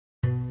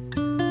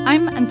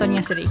I'm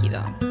Antonia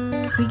Cereijido.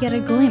 We get a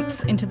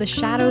glimpse into the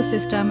shadow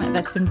system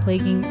that's been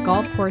plaguing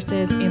golf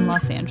courses in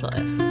Los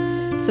Angeles.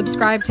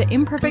 Subscribe to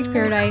Imperfect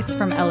Paradise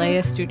from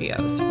LAist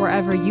Studios,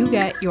 wherever you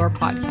get your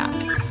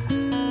podcasts.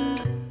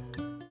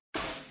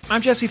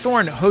 I'm Jesse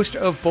Thorne, host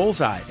of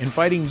Bullseye,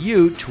 inviting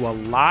you to a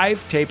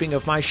live taping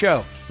of my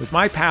show with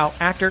my pal,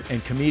 actor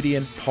and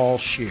comedian Paul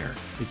Scheer.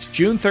 It's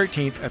June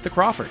 13th at the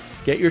Crawford.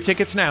 Get your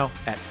tickets now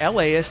at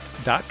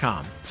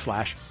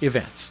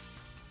laist.com/events.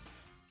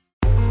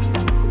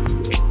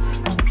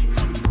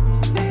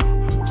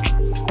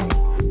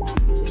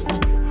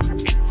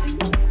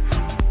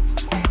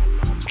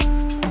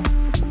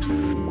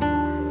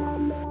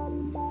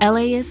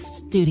 LAist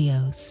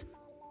Studios.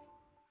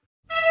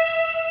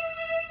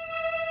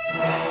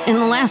 In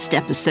the last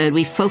episode,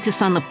 we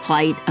focused on the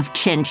plight of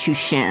Chen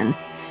Shushen.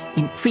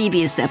 In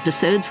previous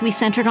episodes, we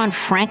centered on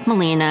Frank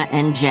Molina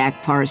and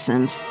Jack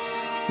Parsons.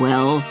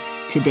 Well,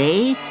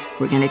 today,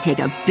 we're going to take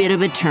a bit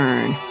of a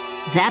turn.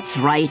 That's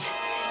right.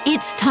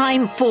 It's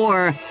time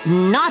for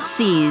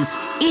Nazis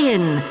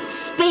in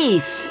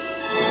Space.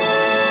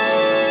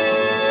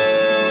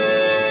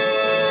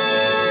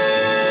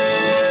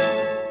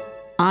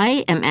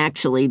 I am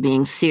actually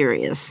being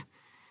serious,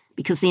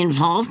 because the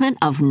involvement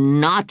of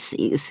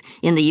Nazis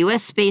in the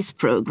U.S. space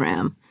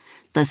program,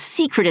 the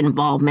secret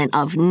involvement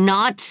of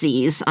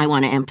Nazis, I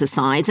want to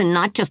emphasize, and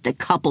not just a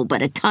couple,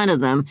 but a ton of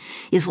them,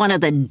 is one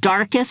of the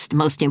darkest,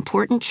 most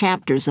important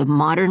chapters of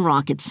modern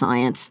rocket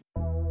science.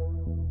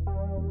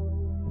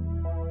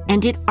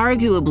 And it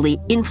arguably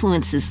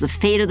influences the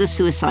fate of the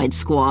Suicide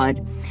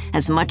Squad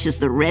as much as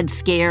the Red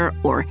Scare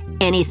or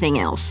anything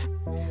else.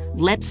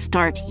 Let's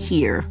start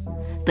here.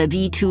 The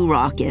V-2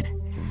 rocket,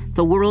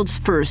 the world's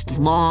first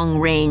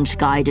long-range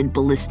guided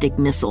ballistic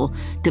missile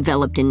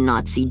developed in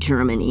Nazi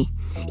Germany.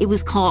 It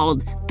was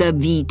called the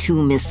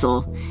V-2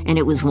 missile, and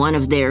it was one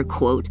of their,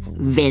 quote,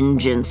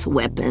 vengeance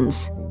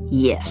weapons.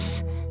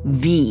 Yes,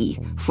 V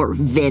for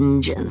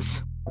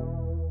vengeance.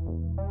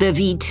 The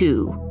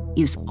V-2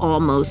 is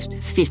almost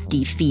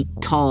 50 feet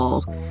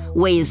tall,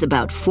 weighs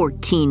about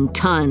 14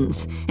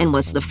 tons, and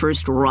was the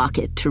first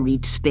rocket to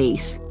reach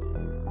space.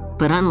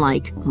 But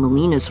unlike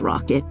Molina's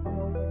rocket,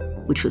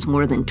 which was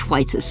more than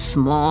twice as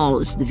small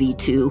as the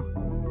V-2,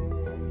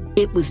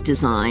 it was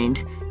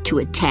designed to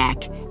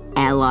attack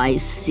Allied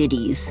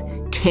cities,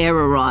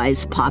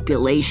 terrorize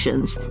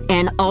populations,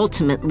 and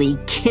ultimately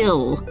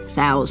kill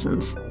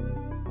thousands.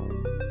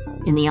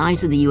 In the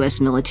eyes of the U.S.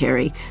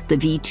 military, the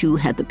V-2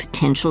 had the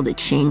potential to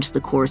change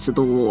the course of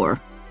the war.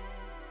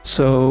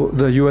 So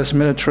the U.S.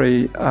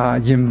 military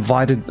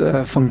invited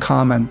von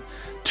Karman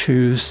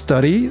to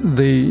study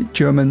the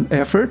German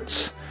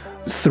efforts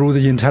through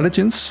the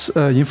intelligence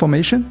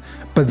information,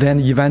 but then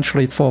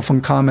eventually for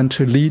von Karman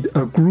to lead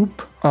a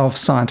group of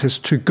scientists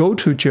to go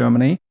to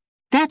Germany.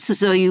 That's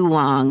Zhou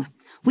Wang.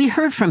 We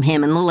heard from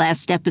him in the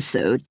last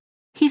episode.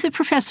 He's a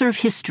professor of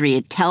history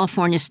at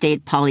California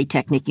State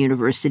Polytechnic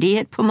University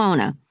at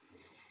Pomona.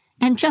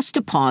 And just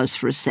to pause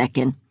for a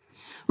second,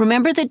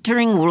 remember that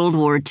during World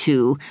War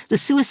II, the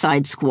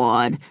Suicide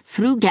Squad,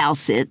 through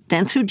GALCIT,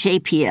 then through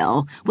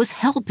JPL, was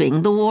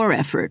helping the war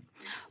effort,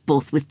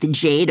 both with the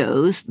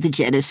JADOs, the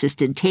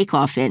jet-assisted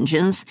takeoff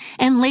engines,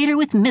 and later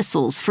with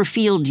missiles for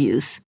field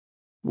use.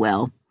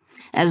 Well,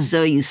 as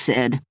Zhou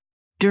said,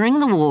 during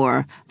the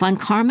war, von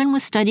Karman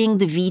was studying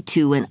the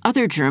V-2 and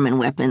other German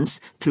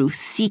weapons through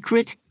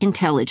secret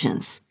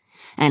intelligence.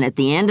 And at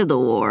the end of the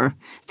war,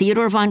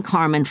 Theodor von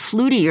Karman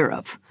flew to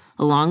Europe,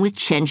 along with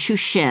Chen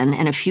Shushen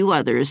and a few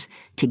others,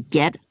 to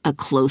get a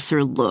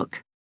closer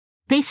look.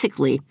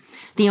 Basically,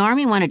 the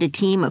Army wanted a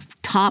team of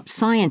top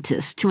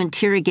scientists to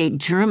interrogate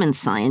German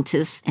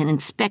scientists and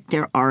inspect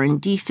their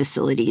R&D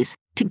facilities,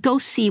 to go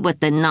see what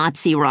the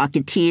Nazi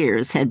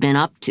rocketeers had been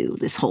up to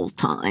this whole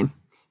time.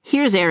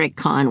 Here's Eric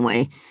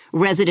Conway,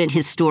 resident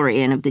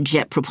historian of the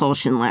Jet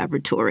Propulsion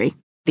Laboratory.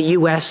 The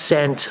U.S.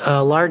 sent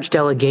a large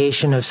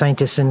delegation of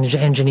scientists and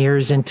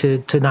engineers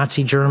into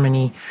Nazi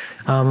Germany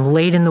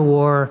late in the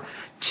war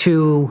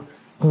to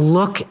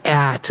look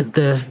at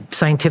the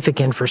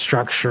scientific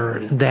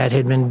infrastructure that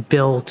had been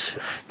built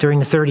during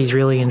the 30s,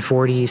 really, and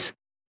 40s.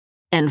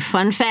 And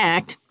fun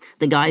fact,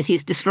 the guys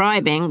he's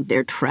describing,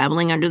 they're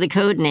traveling under the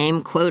code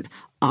name, quote,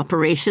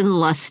 Operation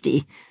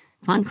Lusty.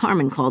 Von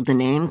Karman called the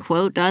name,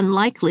 quote,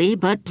 unlikely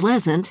but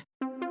pleasant.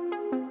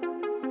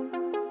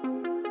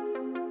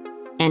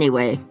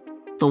 Anyway,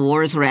 the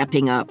war's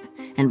wrapping up,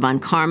 and von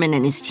Karman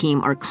and his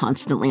team are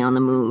constantly on the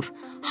move,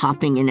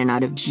 hopping in and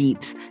out of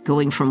jeeps,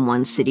 going from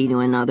one city to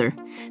another.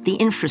 The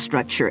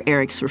infrastructure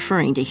Eric's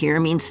referring to here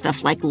means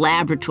stuff like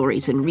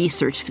laboratories and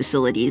research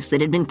facilities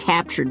that had been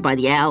captured by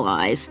the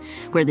Allies,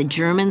 where the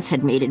Germans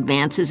had made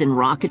advances in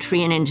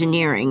rocketry and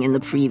engineering in the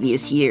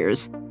previous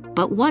years.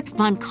 But what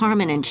von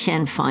Karman and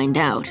Chen find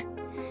out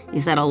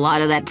is that a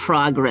lot of that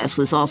progress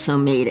was also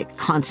made at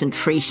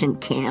concentration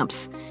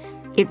camps.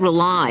 It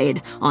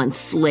relied on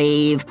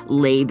slave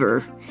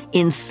labor,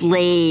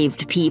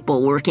 enslaved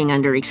people working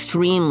under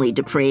extremely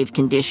depraved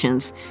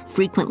conditions,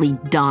 frequently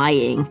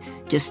dying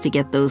just to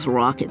get those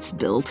rockets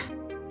built.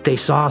 They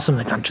saw some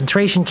of the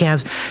concentration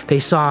camps. They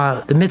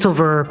saw the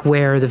Mittelwerk,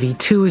 where the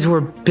V2s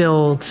were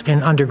built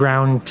in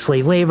underground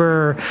slave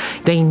labor.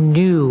 They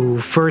knew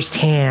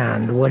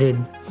firsthand what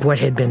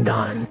had been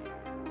done.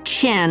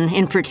 Chen,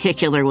 in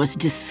particular, was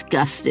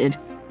disgusted.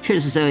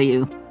 Here's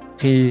Zoyu.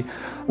 He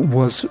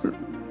was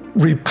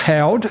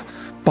repelled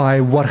by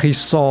what he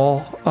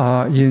saw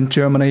in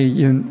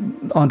Germany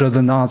under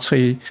the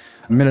Nazi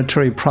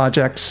military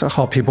projects,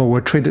 how people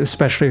were treated,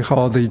 especially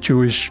how the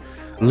Jewish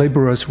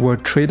laborers were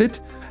treated.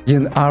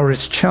 In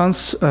Iris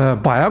Chan's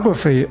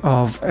biography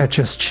of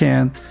H.S.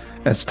 Chen,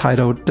 as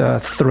titled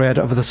Thread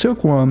of the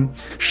Silkworm,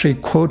 she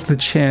quotes the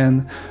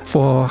Chen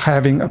for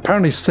having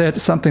apparently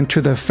said something to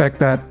the effect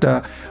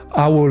that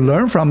I will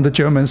learn from the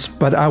Germans,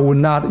 but I will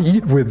not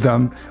eat with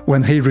them,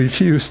 when he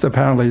refused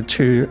apparently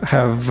to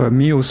have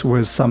meals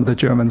with some of the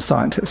German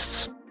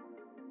scientists.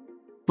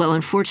 Well,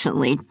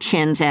 unfortunately,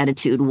 Chen's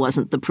attitude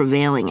wasn't the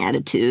prevailing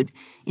attitude.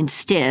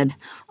 Instead,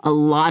 a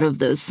lot of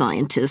those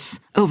scientists,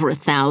 over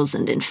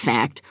 1,000 in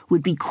fact,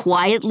 would be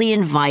quietly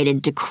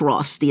invited to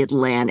cross the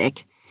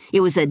Atlantic.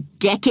 It was a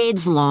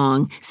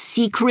decades-long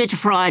secret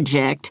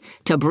project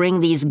to bring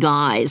these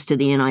guys to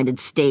the United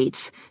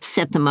States,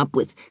 set them up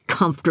with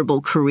comfortable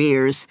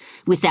careers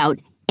without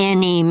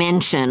any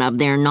mention of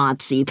their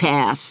Nazi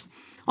past,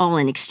 all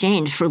in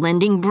exchange for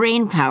lending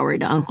brainpower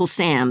to Uncle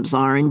Sam's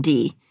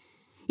R&D.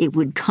 It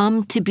would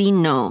come to be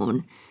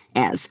known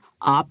as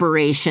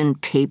Operation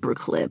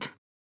Paperclip.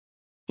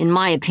 In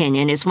my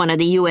opinion, it's one of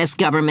the U.S.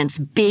 government's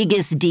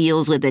biggest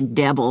deals with the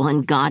devil,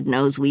 and God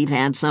knows we've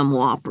had some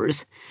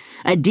whoppers.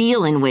 A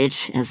deal in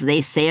which, as they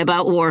say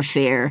about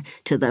warfare,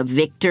 to the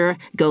victor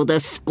go the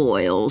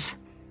spoils.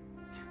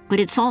 But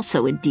it's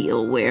also a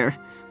deal where,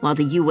 while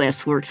the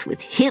U.S. works with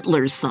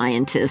Hitler's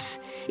scientists,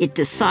 it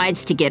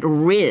decides to get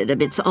rid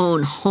of its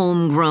own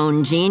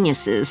homegrown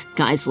geniuses,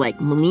 guys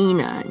like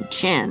Molina and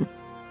Chen.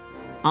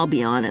 I'll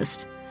be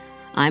honest,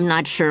 I'm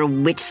not sure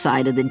which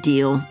side of the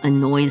deal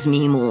annoys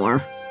me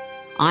more.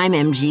 I'm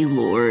MG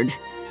Lord,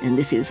 and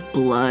this is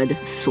Blood,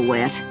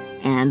 Sweat,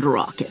 and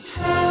Rockets.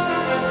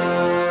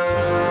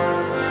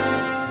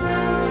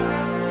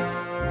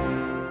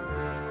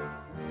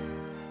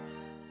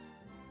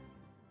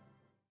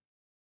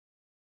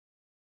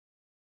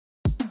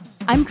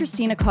 I'm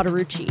Christina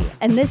Cauterucci,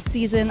 and this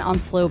season on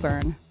Slow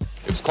Burn.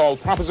 It's called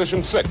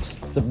Proposition 6.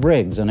 The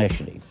Briggs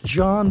Initiative.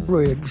 John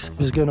Briggs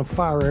is going to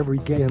fire every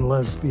gay and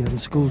lesbian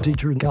school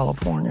teacher in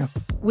California.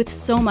 With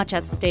so much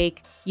at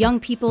stake, young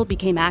people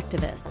became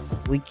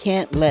activists. We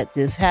can't let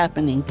this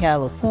happen in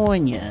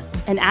California.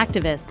 And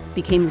activists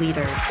became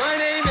leaders. My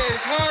name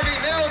is Harvey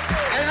Milk,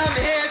 and I'm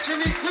here to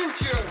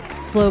recruit you.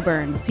 Slow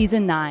Burn,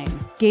 Season 9,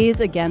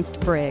 Gays Against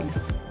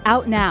Briggs.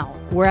 Out now,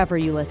 wherever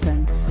you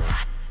listen.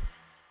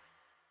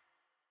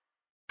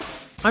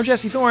 I'm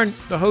Jesse Thorne,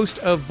 the host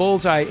of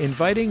Bullseye,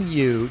 inviting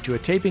you to a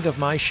taping of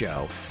my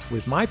show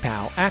with my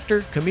pal,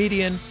 actor,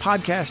 comedian,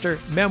 podcaster,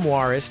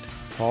 memoirist,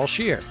 Paul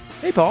Scheer.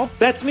 Hey, Paul.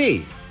 That's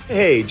me.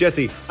 Hey,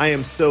 Jesse, I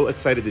am so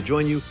excited to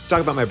join you to talk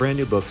about my brand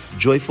new book,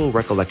 Joyful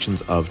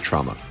Recollections of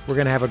Trauma. We're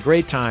going to have a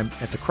great time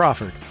at the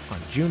Crawford on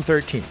June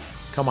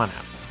 13th. Come on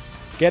out.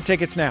 Get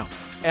tickets now.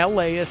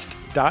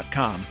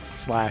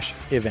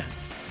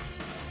 LAist.com/events.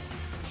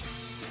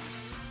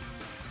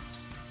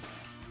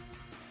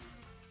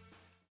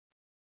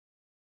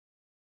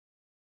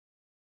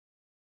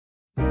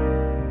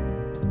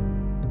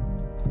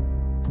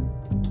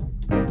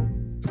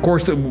 Of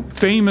course, the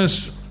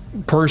famous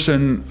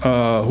person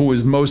who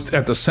was most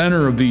at the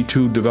center of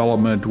V2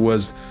 development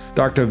was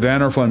Dr.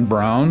 Werner von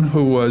Braun,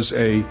 who was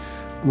a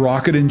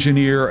rocket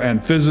engineer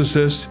and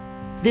physicist.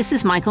 This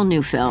is Michael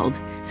Neufeld,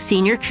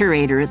 Senior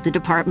Curator at the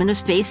Department of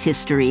Space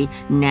History,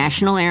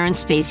 National Air and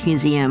Space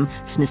Museum,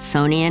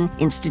 Smithsonian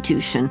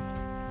Institution.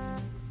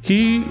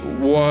 He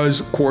was,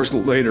 of course,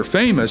 later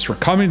famous for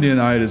coming to the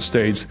United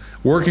States,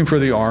 working for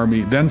the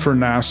Army, then for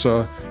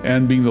NASA,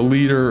 and being the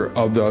leader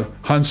of the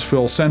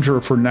Huntsville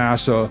Center for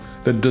NASA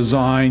that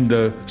designed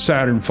the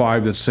Saturn V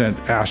that sent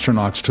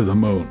astronauts to the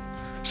moon.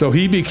 So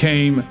he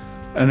became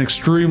an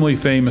extremely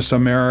famous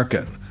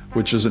American,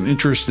 which is an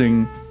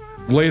interesting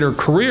later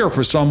career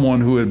for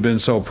someone who had been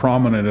so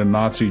prominent in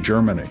Nazi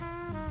Germany.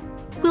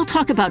 We'll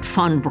talk about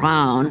von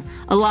Braun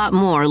a lot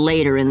more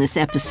later in this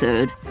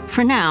episode.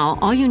 For now,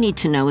 all you need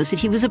to know is that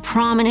he was a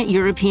prominent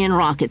European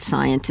rocket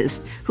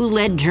scientist who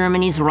led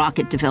Germany's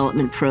rocket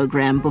development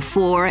program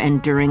before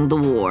and during the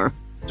war.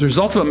 As a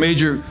result of a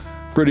major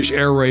British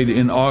air raid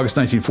in August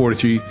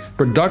 1943,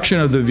 production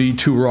of the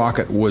V2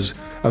 rocket was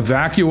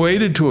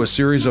evacuated to a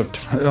series of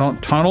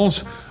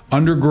tunnels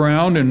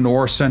underground in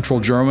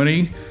north-central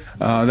Germany.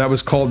 That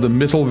was called the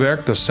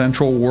Mittelwerk, the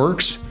Central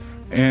Works.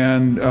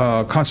 And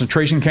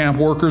concentration camp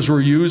workers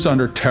were used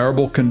under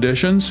terrible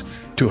conditions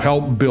to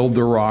help build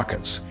the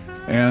rockets.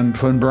 And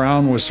von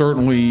Braun was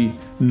certainly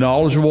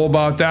knowledgeable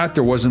about that.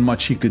 There wasn't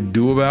much he could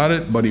do about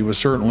it, but he was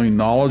certainly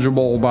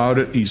knowledgeable about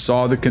it. He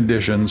saw the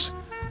conditions.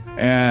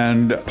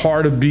 And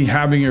part of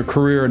having a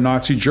career in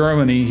Nazi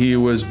Germany, he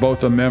was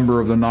both a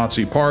member of the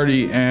Nazi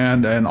Party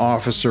and an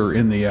officer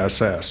in the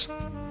SS.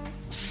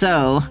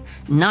 So,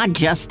 not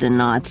just a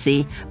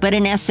Nazi, but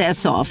an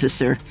SS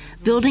officer,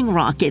 building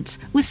rockets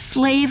with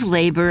slave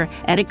labor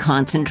at a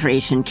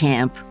concentration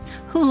camp,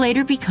 who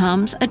later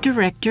becomes a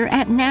director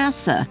at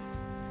NASA.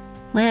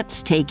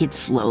 Let's take it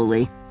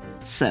slowly.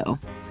 So,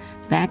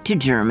 back to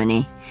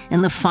Germany.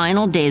 In the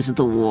final days of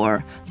the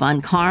war,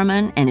 von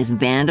Karman and his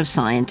band of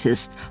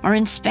scientists are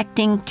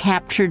inspecting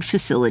captured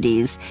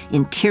facilities,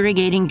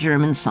 interrogating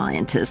German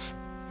scientists.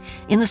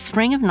 In the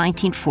spring of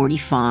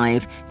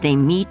 1945, they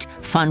meet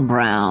von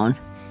Braun.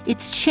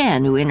 It's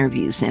Chen who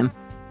interviews him.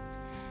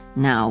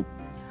 Now,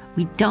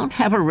 we don't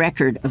have a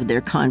record of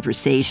their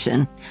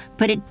conversation,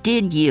 but it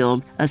did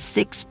yield a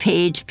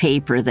 6-page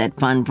paper that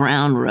von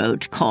Braun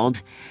wrote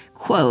called,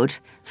 quote,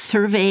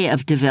 Survey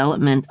of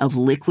Development of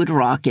Liquid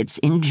Rockets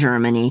in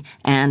Germany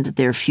and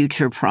Their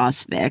Future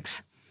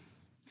Prospects.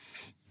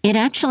 It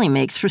actually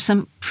makes for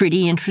some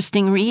pretty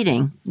interesting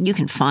reading. You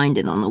can find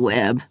it on the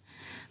web.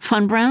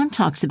 Von Braun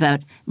talks about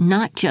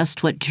not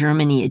just what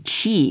Germany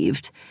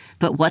achieved,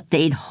 but what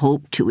they'd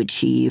hoped to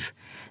achieve.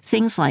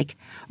 Things like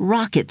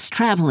rockets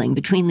traveling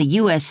between the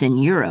U.S.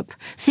 and Europe.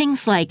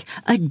 Things like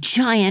a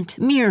giant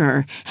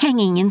mirror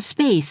hanging in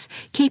space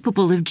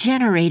capable of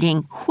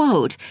generating,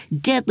 quote,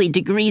 deadly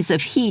degrees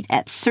of heat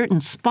at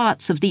certain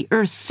spots of the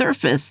Earth's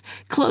surface,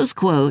 close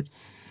quote.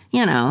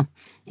 You know,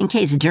 in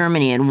case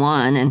Germany had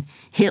won and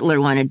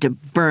Hitler wanted to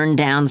burn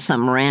down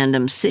some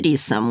random city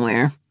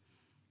somewhere.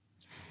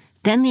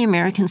 Then the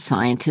American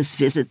scientists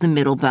visit the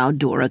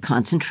Mittelbau-Dora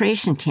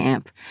concentration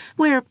camp,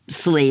 where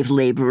slave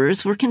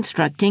laborers were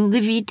constructing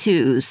the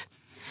V-2s.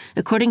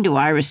 According to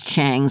Iris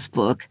Chang's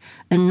book,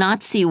 a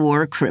Nazi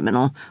war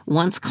criminal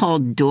once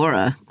called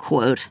Dora,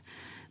 quote,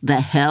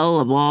 the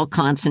hell of all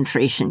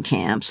concentration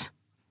camps,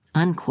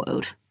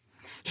 unquote.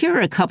 Here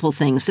are a couple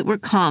things that were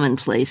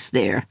commonplace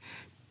there.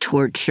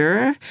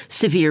 Torture,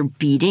 severe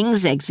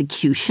beatings,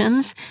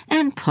 executions,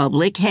 and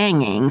public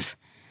hangings.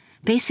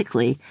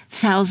 Basically,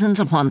 thousands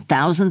upon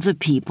thousands of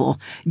people,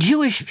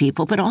 Jewish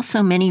people, but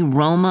also many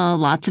Roma,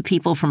 lots of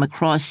people from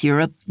across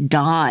Europe,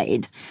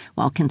 died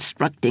while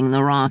constructing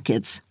the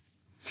rockets.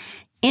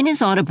 In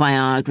his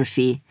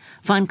autobiography,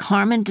 von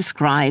Karman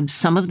describes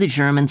some of the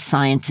German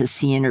scientists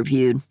he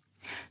interviewed.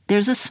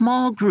 There's a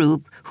small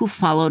group who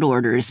followed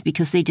orders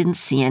because they didn't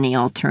see any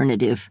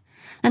alternative.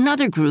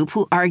 Another group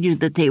who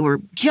argued that they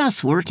were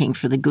just working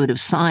for the good of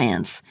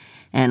science,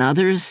 and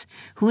others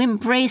who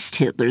embraced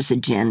Hitler's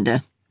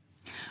agenda.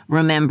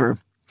 Remember,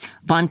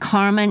 von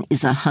Karman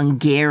is a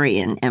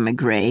Hungarian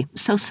emigre,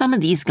 so some of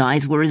these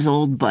guys were his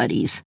old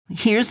buddies.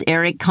 Here's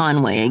Eric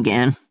Conway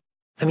again.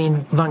 I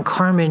mean, von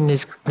Karman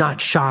is not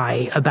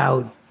shy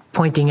about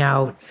pointing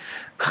out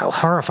how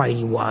horrified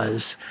he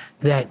was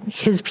that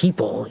his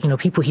people,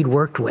 people he'd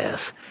worked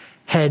with,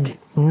 had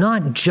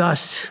not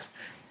just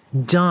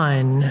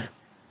done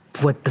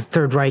what the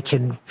Third Reich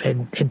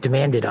had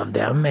demanded of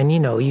them.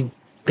 And,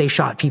 they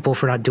shot people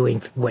for not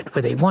doing what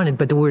they wanted,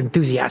 but they were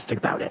enthusiastic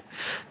about it.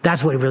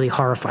 That's what really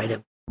horrified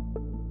him.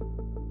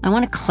 I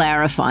want to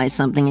clarify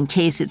something in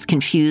case it's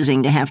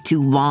confusing to have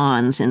two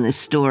Vons in this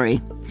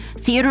story.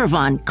 Theodor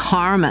von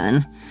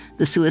Karman,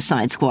 the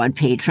Suicide Squad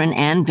patron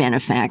and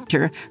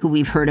benefactor who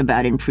we've heard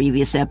about in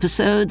previous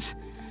episodes,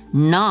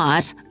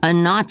 not a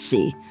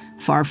Nazi.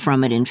 Far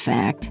from it, in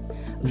fact.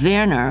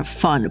 Werner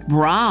von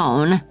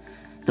Braun,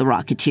 the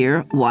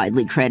Rocketeer,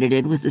 widely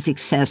credited with the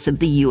success of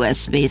the U.S.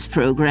 space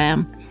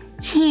program.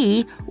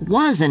 He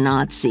was a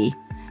Nazi.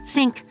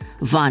 Think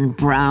von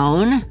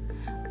Braun,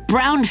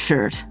 brown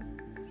shirt.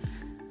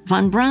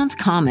 Von Braun's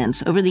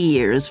comments over the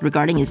years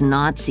regarding his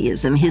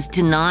Nazism, his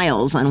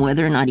denials on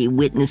whether or not he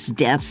witnessed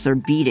deaths or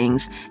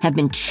beatings, have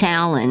been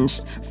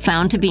challenged,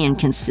 found to be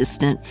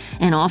inconsistent,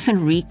 and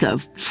often reek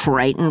of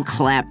frightened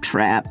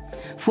claptrap.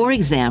 For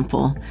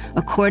example,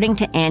 according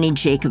to Annie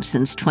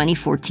Jacobson's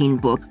 2014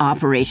 book,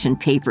 Operation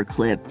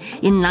Paperclip,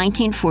 in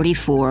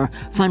 1944,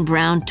 von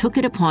Braun took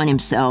it upon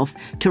himself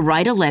to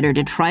write a letter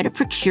to try to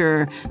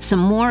procure some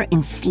more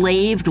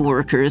enslaved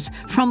workers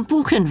from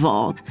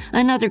Buchenwald,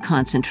 another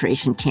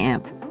concentration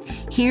camp.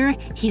 Here,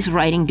 he's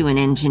writing to an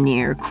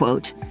engineer,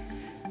 quote,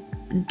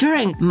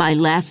 during my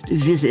last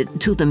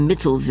visit to the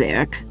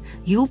Mittelwerk,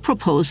 you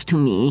proposed to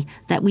me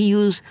that we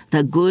use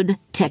the good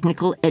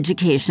technical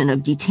education of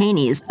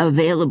detainees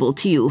available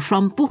to you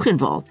from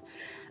Buchenwald.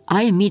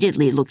 I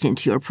immediately looked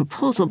into your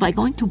proposal by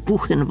going to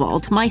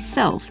Buchenwald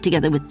myself,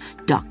 together with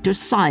Dr.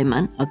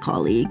 Simon, a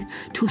colleague,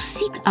 to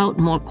seek out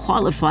more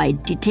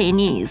qualified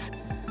detainees.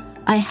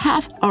 I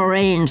have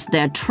arranged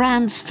their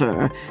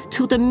transfer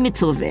to the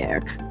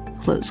Mittelwerk,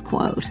 close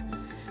quote.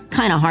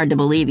 Kind of hard to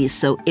believe he's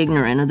so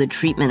ignorant of the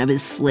treatment of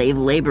his slave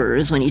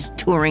laborers when he's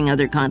touring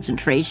other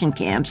concentration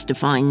camps to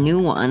find new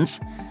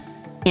ones.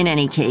 In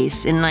any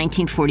case, in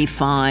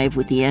 1945,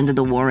 with the end of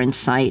the war in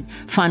sight,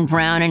 von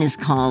Braun and his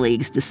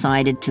colleagues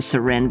decided to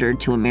surrender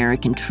to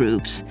American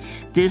troops.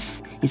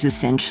 This is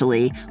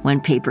essentially when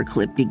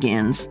Paperclip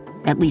begins,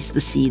 at least the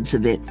seeds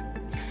of it.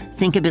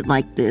 Think of it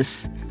like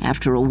this.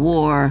 After a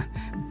war,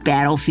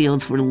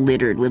 battlefields were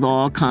littered with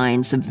all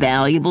kinds of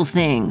valuable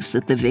things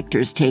that the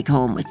victors take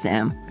home with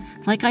them.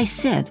 Like I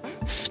said,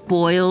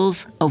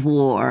 spoils of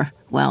war.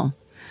 Well,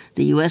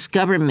 the U.S.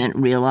 government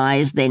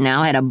realized they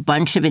now had a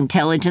bunch of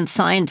intelligent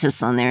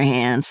scientists on their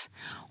hands.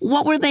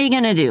 What were they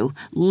going to do?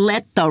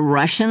 Let the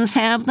Russians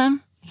have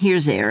them?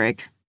 Here's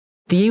Eric.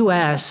 The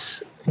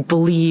U.S.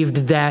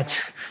 believed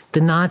that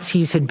the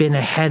Nazis had been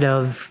ahead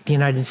of the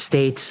United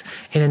States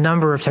in a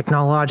number of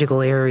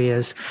technological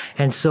areas.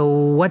 And so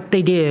what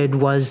they did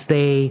was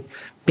they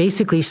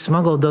basically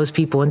smuggled those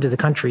people into the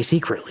country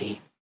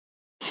secretly.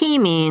 He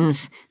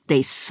means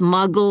they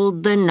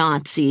smuggled the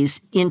Nazis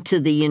into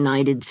the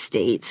United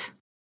States.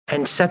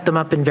 And set them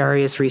up in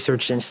various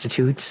research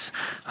institutes.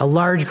 A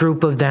large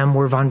group of them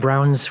were von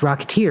Braun's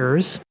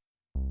Rocketeers.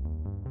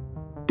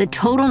 The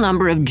total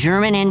number of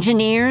German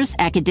engineers,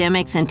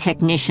 academics, and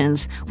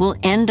technicians will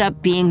end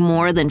up being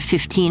more than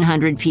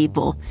 1,500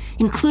 people,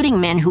 including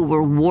men who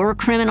were war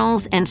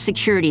criminals and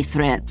security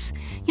threats.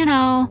 You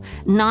know,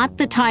 not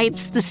the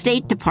types the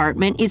State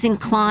Department is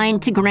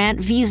inclined to grant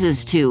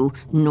visas to,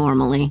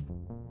 normally.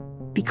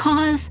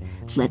 Because,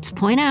 let's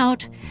point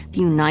out,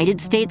 the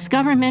United States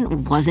government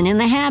wasn't in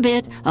the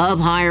habit of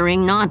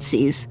hiring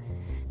Nazis.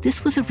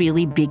 This was a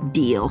really big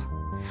deal.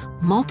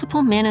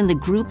 Multiple men in the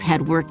group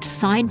had worked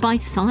side by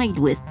side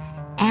with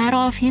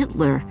Adolf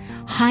Hitler,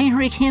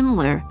 Heinrich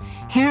Himmler,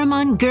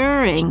 Hermann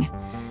Goering.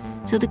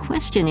 So the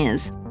question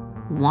is,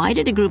 why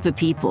did a group of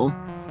people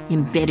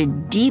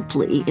embedded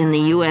deeply in the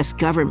U.S.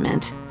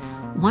 government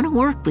want to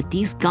work with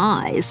these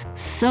guys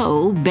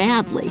so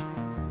badly?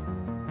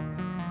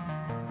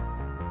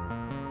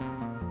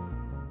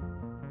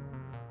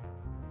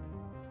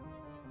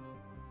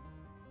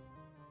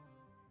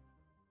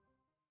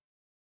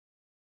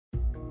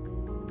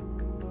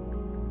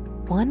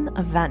 One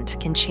event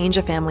can change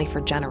a family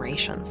for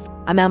generations.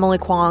 I'm Emily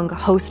Kwong,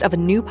 host of a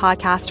new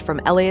podcast from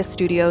LAist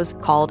Studios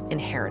called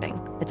Inheriting.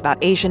 It's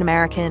about Asian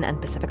American and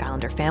Pacific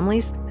Islander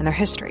families and their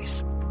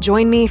histories.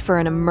 Join me for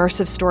an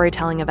immersive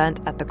storytelling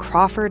event at the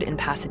Crawford in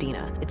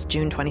Pasadena. It's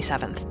June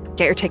 27th.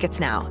 Get your tickets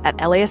now at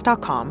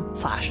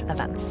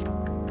laist.com/events.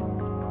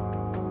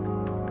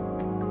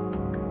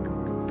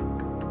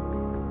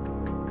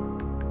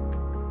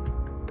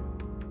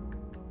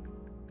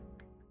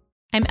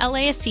 I'm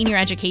LAist senior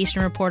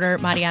education reporter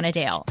Mariana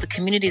Dale. The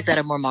communities that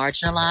are more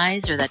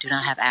marginalized or that do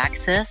not have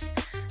access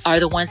are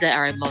the ones that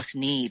are in most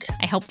need.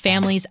 I help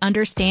families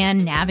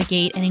understand,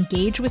 navigate, and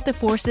engage with the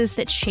forces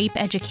that shape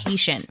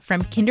education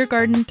from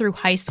kindergarten through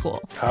high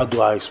school. How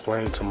do I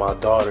explain to my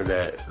daughter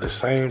that the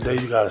same day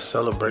you got to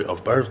celebrate a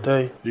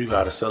birthday, you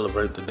got to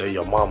celebrate the day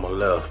your mama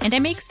left? And I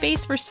make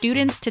space for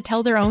students to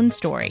tell their own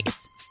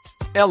stories.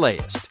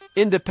 LAist,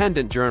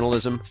 independent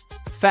journalism,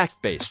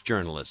 fact-based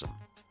journalism.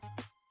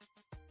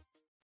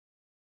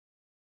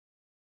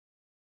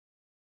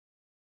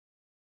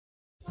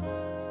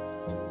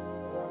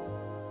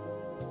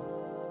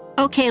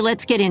 Okay,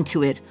 let's get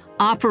into it.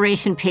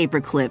 Operation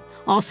Paperclip,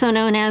 also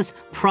known as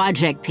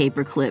Project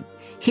Paperclip.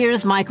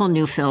 Here's Michael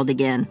Neufeld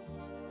again.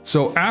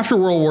 So after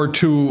World War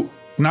II,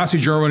 Nazi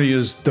Germany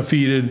is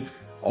defeated.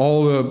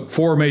 All the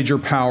four major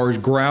powers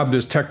grab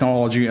this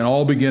technology and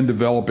all begin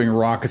developing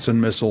rockets and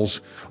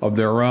missiles of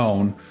their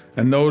own.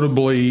 And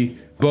notably,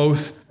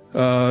 both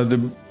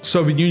the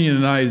Soviet Union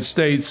and the United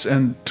States,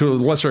 and to a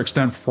lesser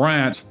extent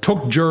France,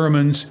 took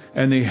Germans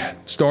and they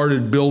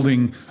started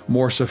building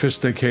more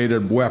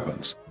sophisticated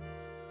weapons.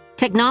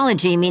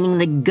 Technology meaning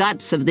the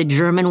guts of the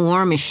German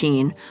war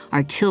machine,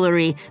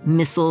 artillery,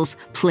 missiles,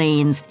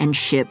 planes, and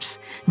ships,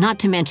 not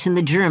to mention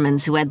the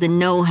Germans who had the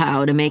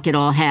know-how to make it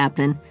all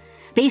happen.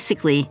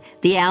 Basically,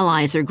 the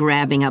Allies are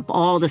grabbing up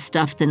all the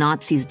stuff the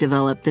Nazis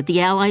developed that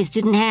the Allies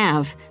didn't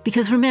have.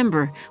 Because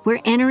remember,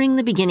 we're entering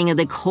the beginning of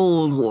the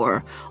Cold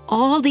War.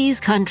 All these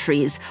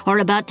countries are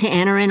about to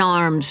enter an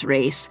arms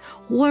race.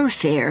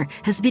 Warfare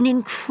has been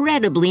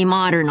incredibly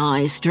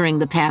modernized during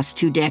the past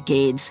 2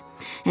 decades.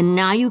 And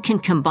now you can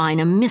combine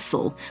a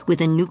missile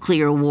with a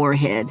nuclear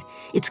warhead.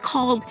 It's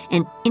called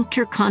an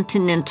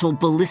intercontinental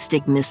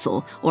ballistic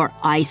missile, or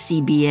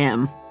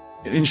ICBM.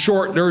 In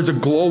short, there's a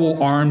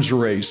global arms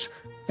race,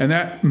 and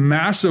that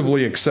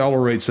massively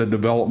accelerates the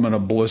development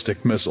of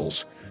ballistic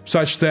missiles,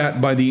 such that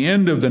by the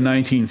end of the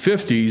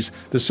 1950s,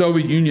 the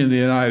Soviet Union and the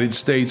United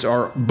States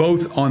are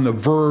both on the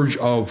verge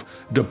of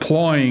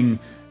deploying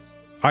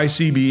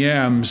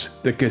ICBMs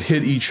that could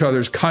hit each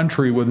other's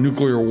country with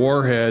nuclear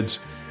warheads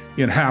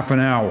in half an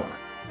hour.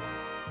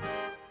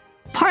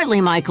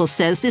 Partly, Michael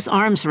says, this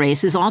arms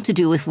race is all to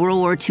do with World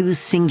War II's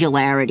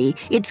singularity,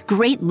 its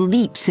great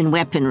leaps in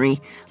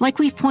weaponry. Like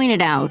we've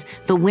pointed out,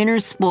 the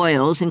winner's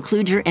spoils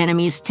include your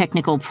enemy's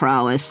technical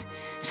prowess.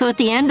 So at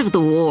the end of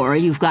the war,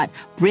 you've got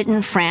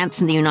Britain, France,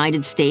 and the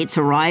United States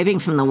arriving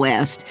from the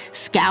West,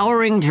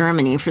 scouring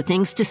Germany for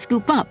things to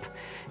scoop up.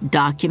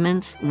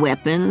 Documents,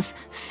 weapons,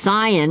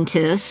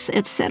 scientists,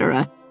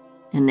 etc.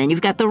 And then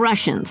you've got the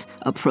Russians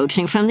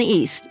approaching from the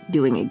East,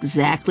 doing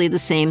exactly the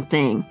same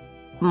thing.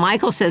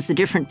 Michael says the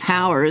different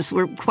powers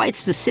were quite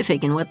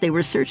specific in what they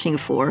were searching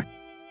for.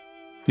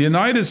 The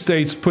United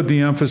States put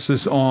the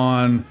emphasis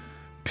on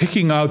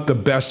picking out the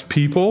best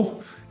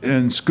people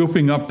and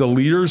scooping up the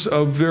leaders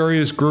of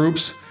various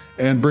groups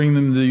and bring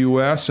them to the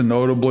U.S. And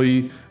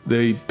notably,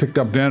 they picked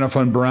up Werner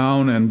von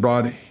Braun and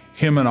brought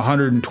him and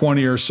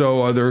 120 or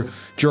so other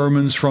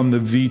Germans from the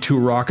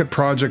V2 rocket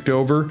project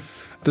over.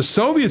 The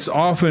Soviets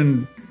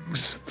often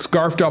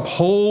scarfed up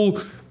whole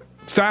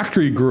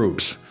factory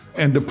groups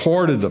and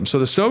deported them. So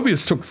the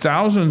Soviets took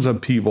thousands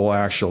of people,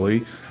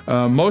 actually,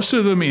 most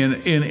of them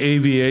in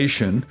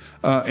aviation,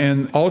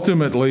 and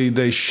ultimately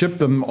they shipped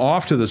them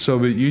off to the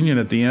Soviet Union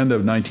at the end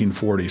of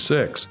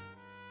 1946.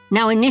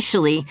 Now,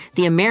 initially,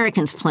 the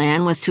Americans'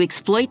 plan was to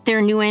exploit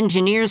their new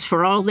engineers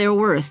for all they're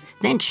worth,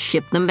 then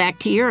ship them back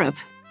to Europe.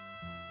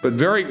 But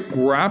very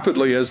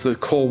rapidly, as the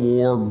Cold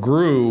War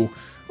grew,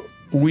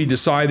 we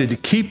decided to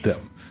keep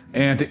them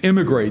and to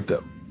immigrate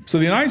them. So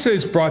the United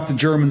States brought the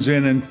Germans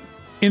in and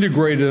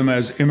integrated them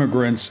as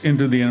immigrants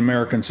into the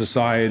American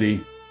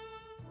society.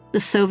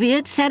 The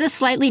Soviets had a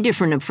slightly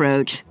different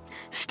approach.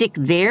 Stick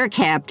their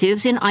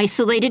captives in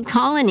isolated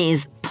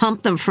colonies,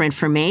 pump them for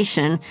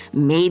information,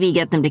 maybe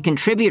get them to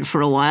contribute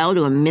for a while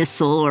to a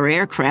missile or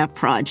aircraft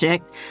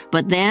project,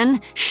 but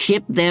then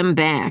ship them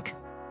back.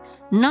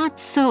 Not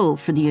so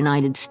for the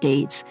United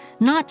States,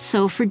 not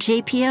so for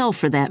JPL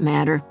for that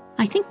matter.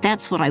 I think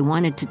that's what I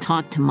wanted to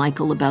talk to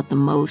Michael about the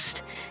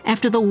most.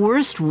 After the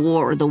worst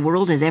war the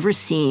world has ever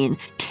seen,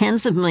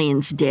 tens of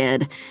millions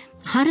dead,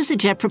 how does a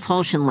Jet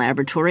Propulsion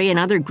Laboratory and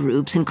other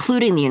groups,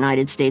 including the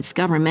United States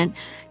government,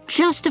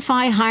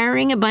 justify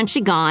hiring a bunch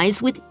of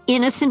guys with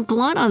innocent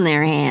blood on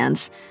their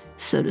hands,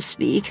 so to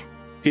speak?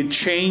 It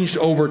changed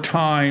over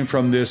time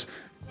from this,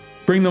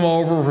 bring them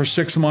over for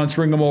 6 months,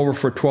 bring them over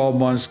for 12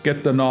 months,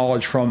 get the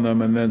knowledge from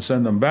them, and then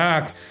send them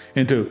back,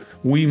 into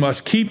we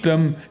must keep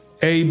them,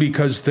 A,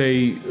 because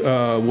they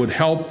would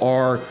help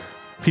our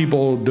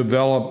people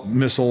develop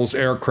missiles,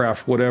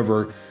 aircraft,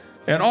 whatever,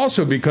 and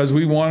also because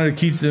we wanted to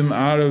keep them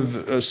out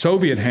of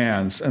Soviet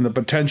hands and the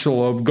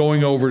potential of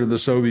going over to the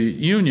Soviet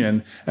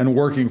Union and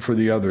working for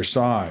the other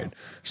side.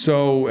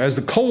 So as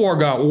the Cold War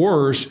got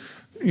worse,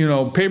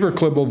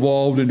 Paperclip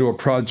evolved into a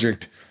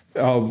project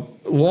of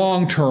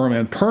long-term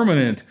and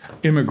permanent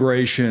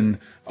immigration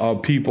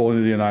of people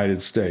into the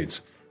United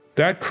States.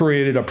 That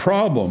created a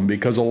problem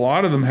because a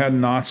lot of them had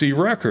Nazi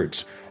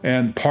records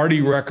and party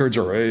records,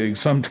 or in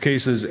some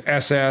cases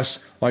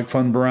SS, like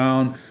von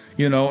Braun,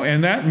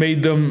 and that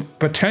made them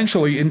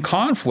potentially in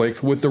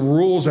conflict with the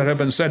rules that had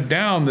been set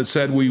down that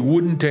said we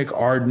wouldn't take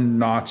ardent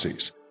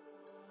Nazis.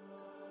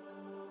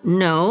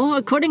 No,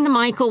 according to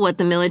Michael, what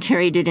the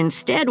military did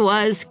instead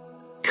was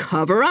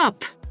cover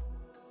up.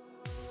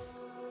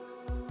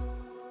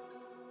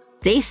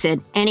 They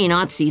said any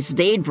Nazis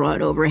they'd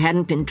brought over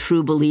hadn't been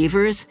true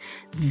believers.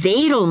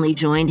 They'd only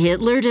joined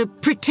Hitler to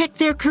protect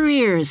their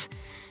careers.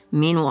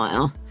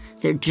 Meanwhile,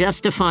 they're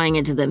justifying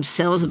it to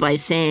themselves by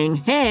saying,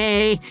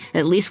 hey,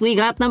 at least we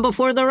got them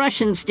before the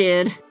Russians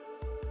did.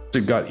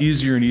 It got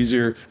easier and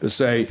easier to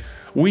say,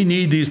 we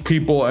need these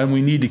people and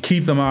we need to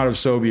keep them out of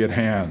Soviet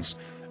hands.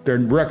 Their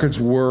records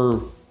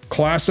were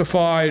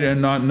classified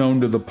and not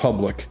known to the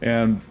public.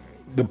 And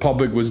the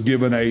public was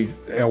given a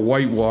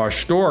whitewash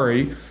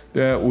story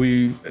that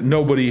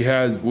nobody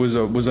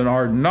was an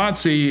ardent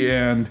Nazi,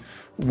 and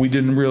we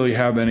didn't really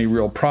have any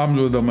real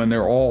problems with them, and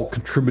they're all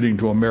contributing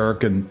to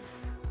American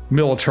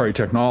military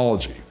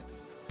technology.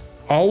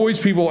 Always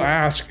people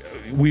ask,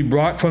 we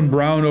brought von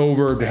Braun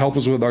over to help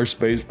us with our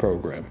space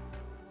program.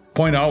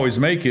 Point I always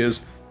make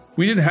is,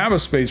 we didn't have a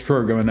space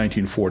program in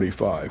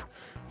 1945.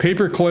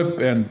 Paperclip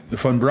and the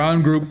von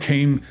Braun group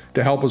came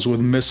to help us with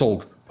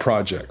missile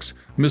projects,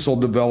 missile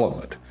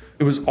development.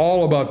 It was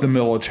all about the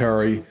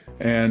military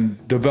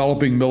and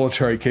developing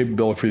military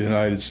capability for the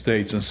United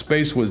States, and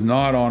space was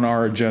not on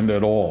our agenda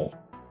at all.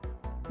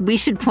 We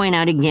should point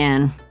out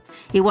again,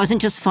 it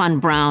wasn't just von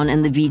Braun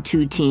and the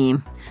V2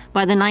 team.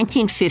 By the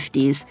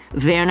 1950s,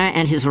 Werner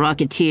and his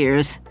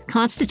Rocketeers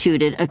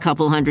constituted a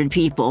couple hundred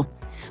people,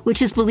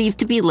 which is believed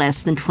to be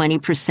less than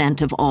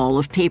 20% of all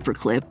of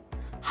Paperclip.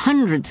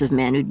 Hundreds of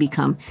men who'd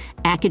become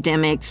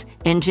academics,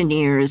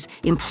 engineers,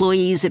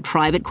 employees at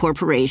private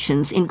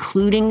corporations,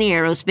 including the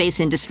aerospace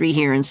industry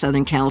here in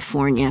Southern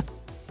California.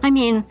 I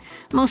mean,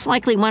 most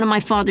likely one of my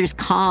father's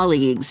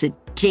colleagues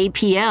at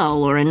JPL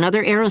or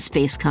another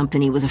aerospace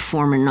company was a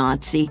former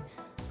Nazi.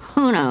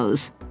 Who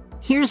knows?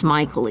 Here's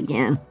Michael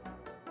again.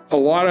 A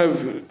lot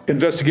of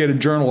investigative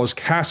journalists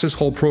cast this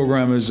whole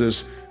program as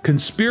this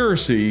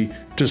conspiracy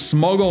to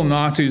smuggle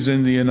Nazis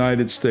in the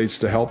United States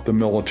to help the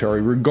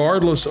military,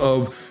 regardless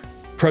of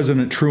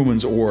President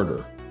Truman's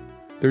order.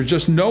 There's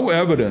just no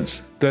evidence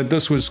that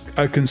this was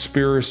a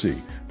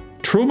conspiracy.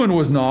 Truman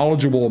was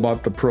knowledgeable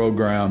about the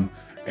program,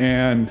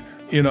 and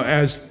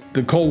as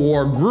the Cold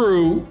War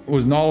grew,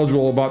 was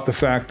knowledgeable about the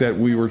fact that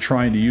we were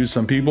trying to use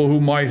some people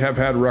who might have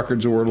had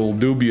records that were a little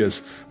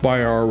dubious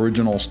by our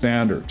original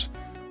standards.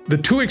 The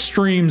two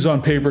extremes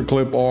on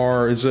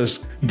Paperclip is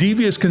this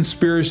devious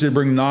conspiracy to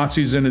bring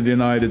Nazis into the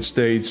United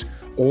States,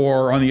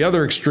 or on the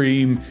other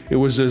extreme, it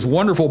was this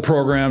wonderful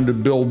program to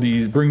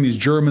bring these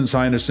German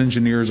scientists,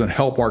 engineers, and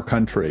help our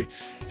country.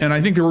 And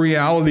I think the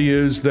reality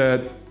is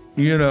that,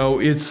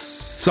 it's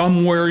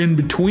somewhere in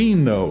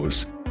between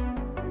those.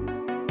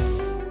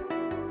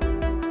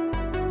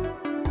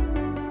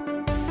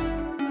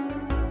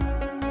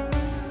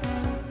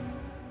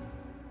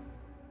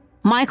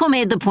 Michael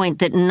made the point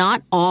that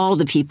not all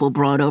the people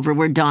brought over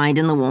were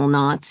dyed-in-the-wool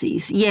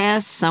Nazis.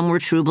 Yes, some were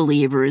true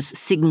believers,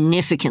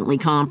 significantly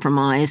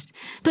compromised,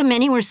 but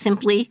many were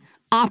simply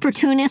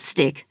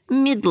opportunistic,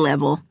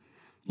 mid-level.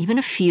 Even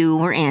a few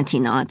were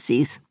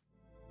anti-Nazis.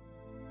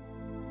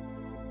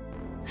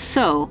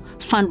 So,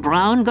 von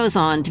Braun goes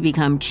on to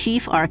become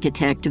chief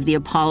architect of the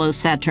Apollo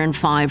Saturn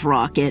V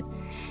rocket.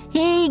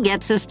 He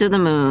gets us to the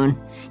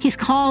moon. He's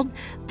called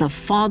the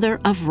father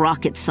of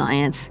rocket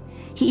science.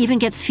 He even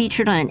gets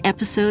featured on an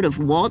episode of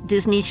Walt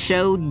Disney's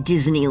show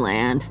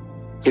Disneyland.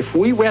 If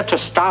we were to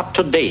start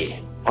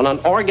today on an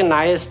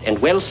organized and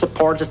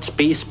well-supported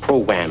space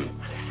program,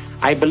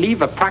 I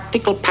believe a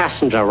practical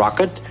passenger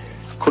rocket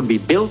could be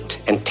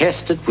built and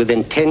tested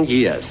within 10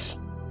 years.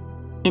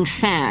 In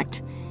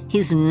fact,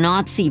 his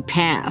Nazi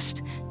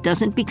past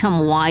doesn't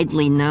become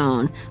widely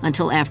known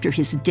until after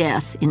his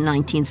death in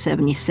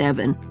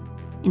 1977.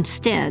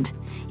 Instead,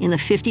 in the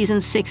 50s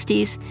and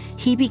 60s,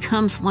 he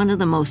becomes one of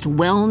the most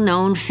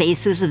well-known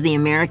faces of the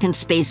American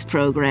space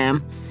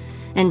program,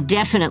 and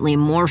definitely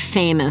more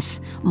famous,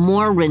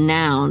 more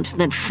renowned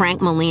than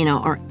Frank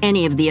Molina or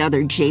any of the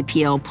other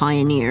JPL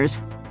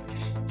pioneers.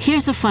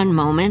 Here's a fun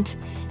moment.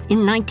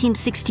 In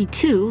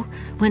 1962,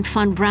 when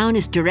von Braun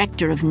is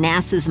director of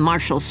NASA's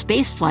Marshall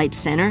Space Flight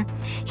Center,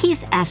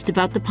 he's asked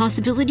about the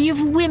possibility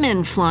of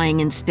women flying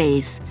in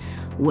space.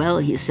 Well,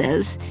 he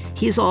says,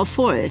 he's all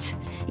for it.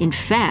 In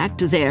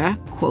fact, they're,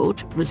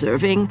 quote,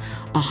 reserving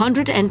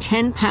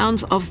 110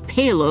 pounds of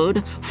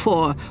payload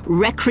for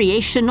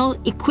recreational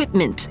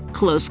equipment,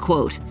 close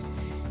quote.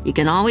 You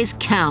can always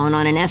count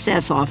on an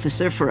SS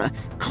officer for a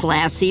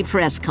classy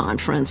press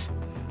conference.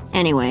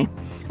 Anyway,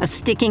 a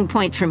sticking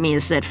point for me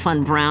is that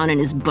von Braun and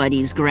his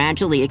buddies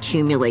gradually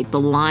accumulate the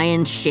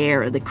lion's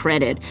share of the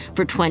credit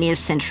for 20th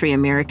century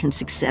American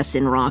success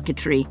in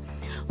rocketry,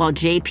 while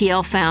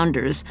JPL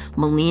founders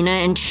Molina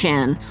and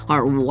Chen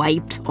are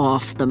wiped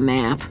off the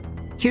map.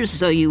 Here's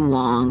Zoyu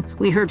Wong.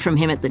 We heard from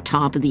him at the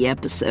top of the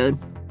episode.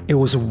 It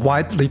was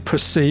widely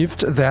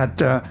perceived that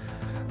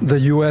the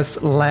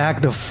U.S.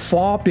 lagged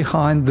far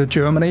behind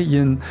Germany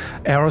in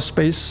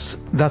aerospace.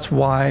 That's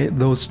why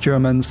those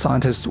German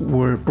scientists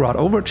were brought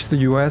over to the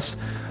U.S.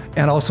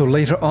 And also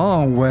later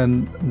on,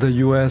 when the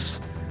U.S.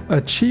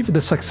 achieved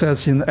the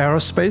success in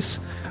aerospace,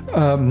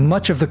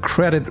 much of the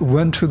credit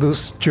went to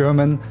those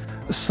German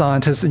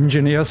scientists,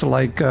 engineers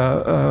like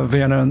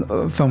Werner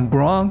von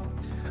Braun.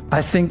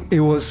 I think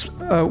it was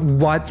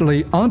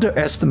widely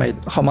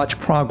underestimated how much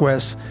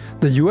progress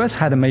the U.S.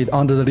 had made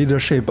under the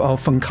leadership of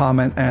von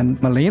Karman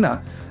and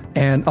Molina,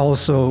 and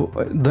also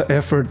the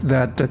effort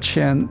that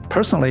Chen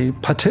personally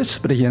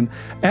participated in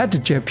at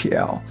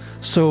JPL.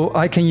 So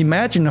I can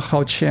imagine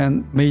how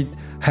Chen may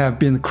have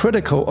been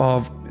critical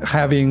of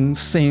having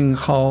seen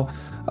how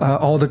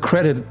all the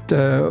credit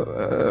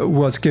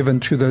was given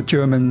to the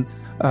German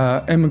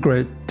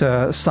immigrant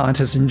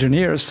scientists,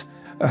 engineers.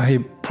 He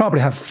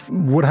probably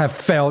would have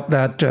felt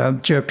that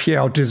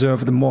JPL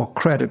deserved more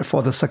credit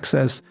for the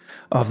success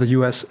of the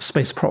U.S.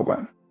 space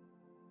program.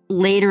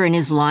 Later in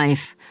his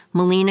life,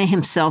 Molina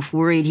himself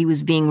worried he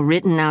was being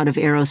written out of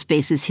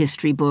aerospace's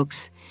history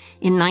books.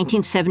 In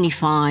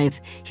 1975,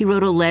 he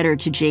wrote a letter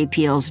to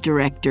JPL's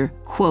director,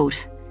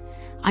 quote,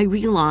 I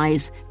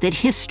realize that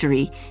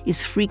history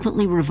is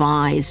frequently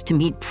revised to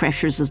meet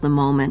pressures of the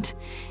moment.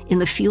 In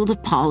the field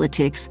of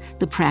politics,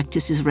 the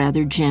practice is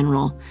rather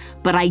general.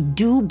 But I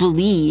do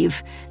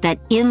believe that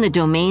in the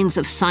domains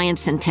of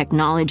science and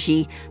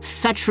technology,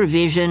 such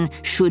revision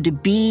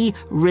should be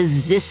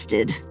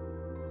resisted.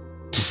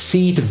 To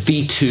see the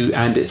V2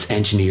 and its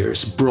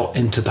engineers brought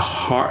into the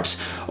heart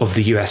of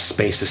the US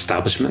space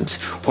establishment,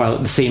 while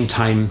at the same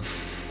time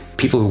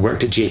people who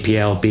worked at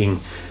JPL being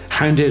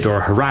hounded or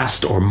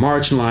harassed or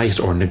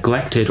marginalized or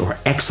neglected or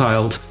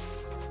exiled.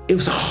 It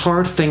was a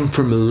hard thing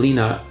for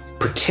Molina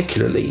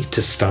particularly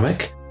to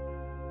stomach.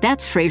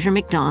 That's Fraser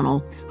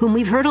McDonald, whom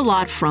we've heard a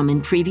lot from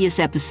in previous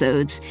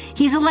episodes.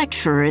 He's a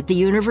lecturer at the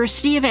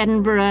University of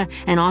Edinburgh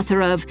and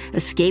author of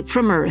Escape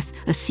from Earth,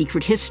 A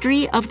Secret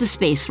History of the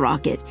Space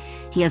Rocket.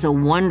 He has a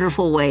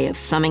wonderful way of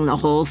summing the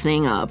whole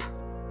thing up.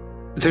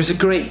 There's a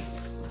great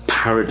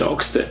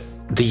paradox that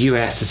the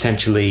US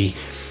essentially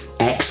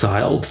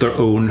exiled their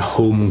own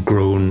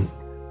homegrown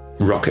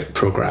rocket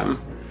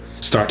program,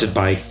 started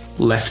by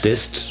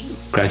leftist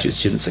graduate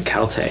students at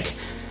Caltech,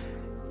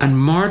 and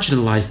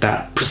marginalized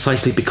that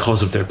precisely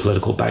because of their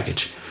political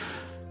baggage,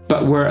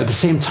 but were at the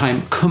same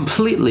time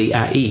completely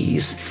at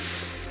ease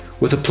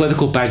with the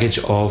political baggage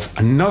of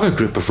another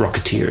group of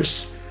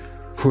rocketeers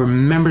who were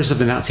members of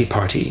the Nazi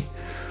Party,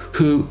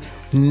 who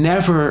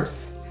never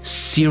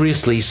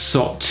seriously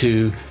sought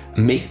to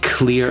make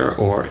clear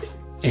or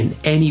in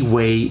any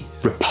way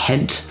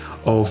repent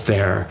of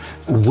their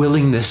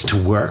willingness to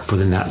work for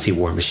the Nazi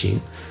war machine.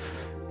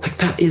 Like,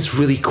 that is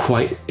really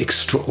quite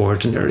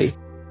extraordinary.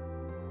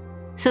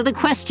 So the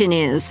question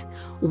is,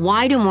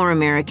 why do more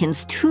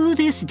Americans to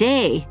this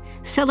day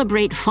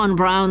celebrate von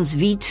Braun's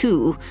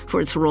V2 for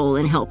its role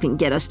in helping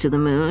get us to the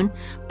moon,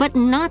 but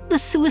not the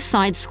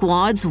Suicide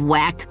Squad's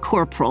whack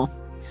corporal?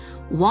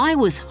 Why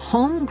was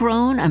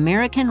homegrown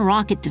American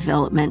rocket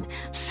development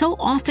so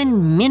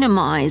often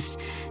minimized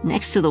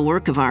next to the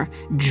work of our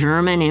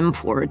German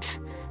imports,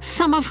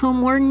 some of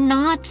whom were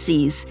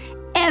Nazis,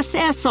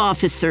 SS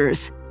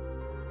officers?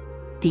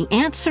 The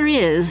answer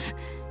is,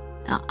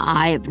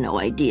 I have no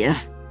idea,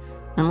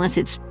 unless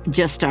it's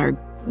just our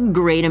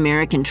great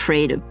American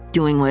trait of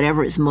doing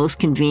whatever is most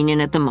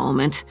convenient at the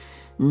moment,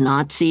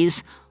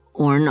 Nazis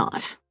or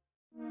not.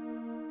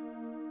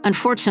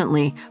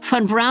 Unfortunately,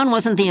 Von Braun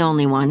wasn't the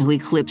only one who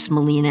eclipsed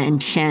Molina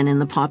and Chen in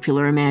the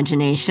popular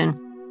imagination.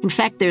 In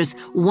fact, there's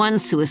one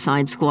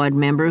Suicide Squad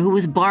member who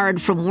was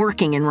barred from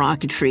working in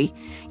rocketry,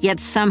 yet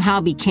somehow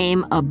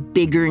became a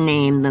bigger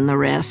name than the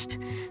rest.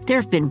 There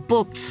have been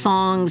books,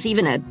 songs,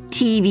 even a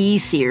TV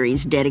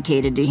series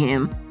dedicated to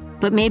him.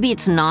 But maybe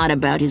it's not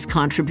about his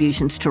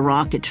contributions to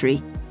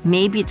rocketry.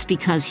 Maybe it's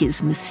because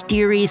his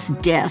mysterious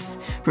death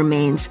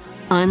remains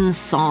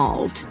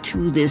unsolved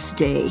to this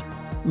day.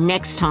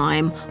 Next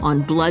time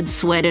on Blood,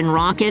 Sweat, and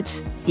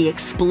Rockets, the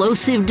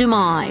explosive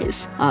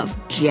demise of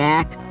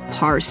Jack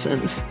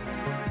Parsons.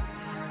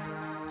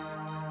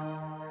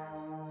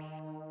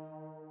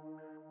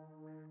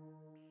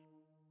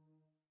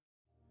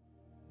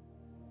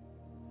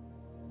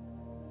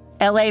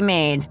 LA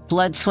Made,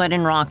 Blood, Sweat,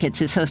 and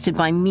Rockets is hosted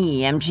by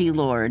me, MG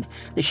Lord.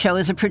 The show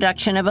is a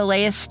production of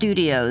Elias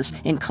Studios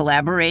in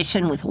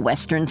collaboration with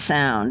Western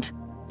Sound.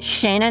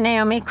 Shana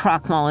Naomi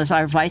Krochmal is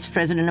our Vice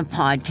President of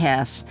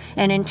Podcasts,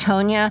 and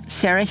Antonia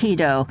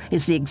Sarajido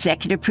is the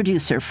Executive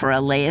Producer for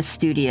Elias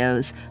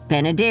Studios.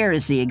 Ben Adair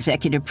is the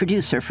Executive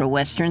Producer for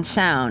Western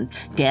Sound.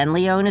 Dan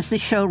Leone is the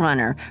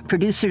showrunner.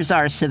 Producers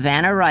are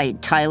Savannah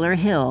Wright, Tyler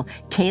Hill,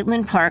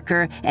 Caitlin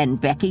Parker, and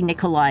Becky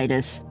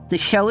Nicolaitis. The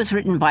show is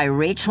written by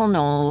Rachel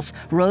Knowles,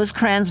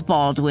 Rosecrans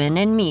Baldwin,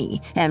 and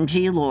me,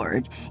 MG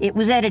Lord. It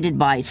was edited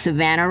by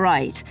Savannah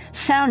Wright.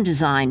 Sound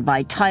design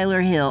by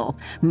Tyler Hill.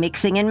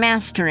 Mixing and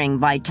mastering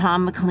by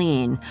Tom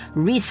McLean.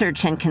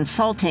 Research and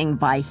consulting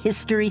by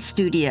History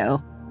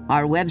Studio.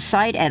 Our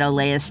website at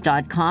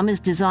elias.com is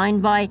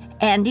designed by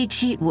Andy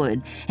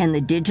Cheatwood and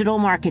the digital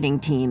marketing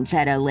teams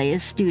at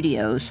Elias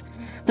Studios.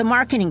 The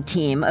marketing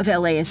team of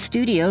Elias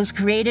Studios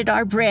created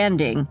our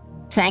branding.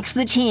 Thanks to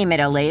the team at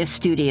Elias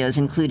Studios,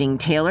 including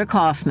Taylor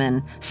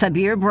Kaufman,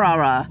 Sabir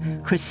Brara,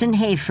 Kristen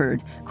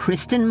Hayford,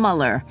 Kristen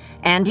Muller,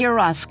 Andy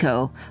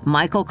Orozco,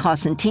 Michael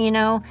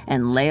Cosentino,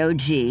 and Leo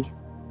G.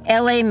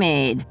 LA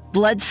Made,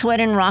 Blood, Sweat,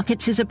 and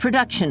Rockets is a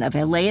production of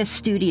Elias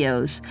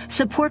Studios.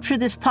 Support for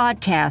this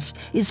podcast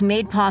is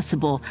made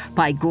possible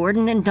by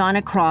Gordon and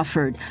Donna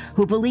Crawford,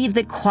 who believe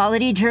that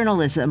quality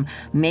journalism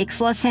makes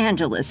Los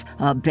Angeles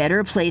a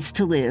better place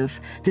to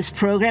live. This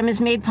program is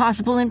made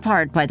possible in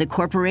part by the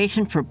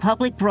Corporation for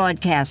Public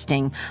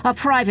Broadcasting, a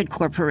private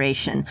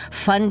corporation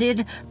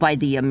funded by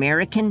the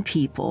American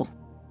people.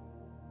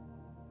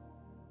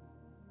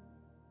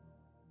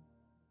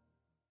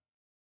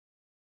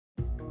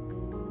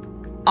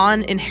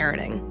 On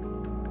Inheriting.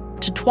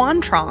 To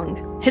Tuan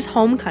Trong, his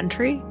home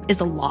country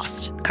is a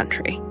lost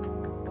country.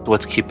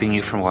 What's keeping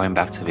you from going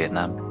back to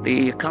Vietnam?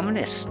 The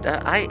communists.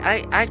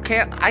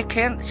 I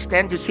can't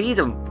stand to see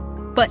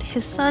them. But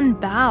his son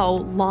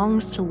Bao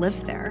longs to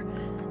live there,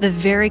 the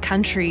very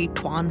country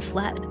Tuan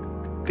fled.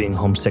 Being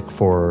homesick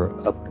for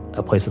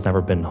a place that's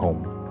never been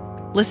home.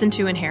 Listen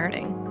to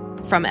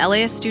Inheriting from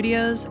Elias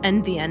Studios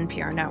and the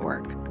NPR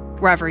Network,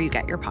 wherever you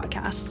get your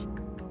podcasts.